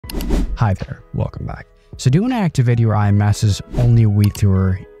Hi there, welcome back. So do you want to activate your iMessage only with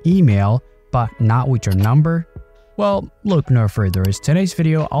your email, but not with your number? Well, look no further. In today's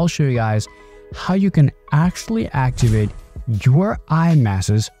video, I'll show you guys how you can actually activate your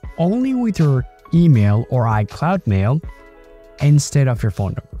iMessage only with your email or iCloud mail instead of your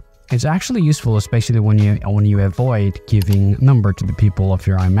phone number. It's actually useful, especially when you avoid giving number to the people of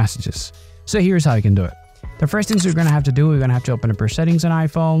your iMessages. So here's how you can do it. The first things you're going to have to do, you're going to have to open up your settings on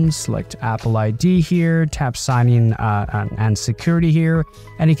iPhone, select Apple ID here, tap sign in and security here,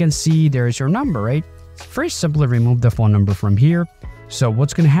 and you can see there's your number, right? First, simply remove the phone number from here. So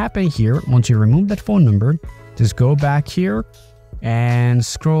what's going to happen here, once you remove that phone number, just go back here and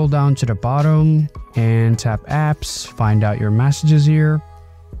scroll down to the bottom and tap apps, find out your messages here,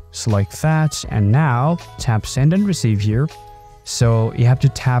 select that, and now tap send and receive here. So you have to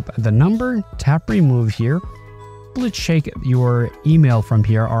tap the number, tap remove here, let's check your email from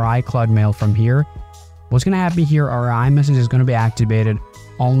here or iCloud mail from here. What's going to happen here, our iMessage is going to be activated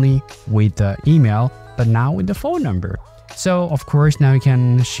only with the email, but not with the phone number. So of course, now you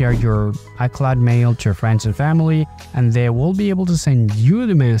can share your iCloud mail to your friends and family, and they will be able to send you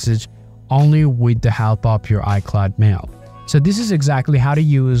the message only with the help of your iCloud mail. So this is exactly how to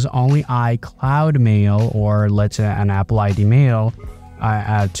use only iCloud mail, or let's say an Apple ID mail,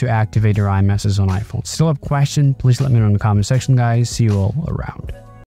 to activate your iMessage on iPhone. Still have a question? Please let me know in the comment section, guys. See you all around.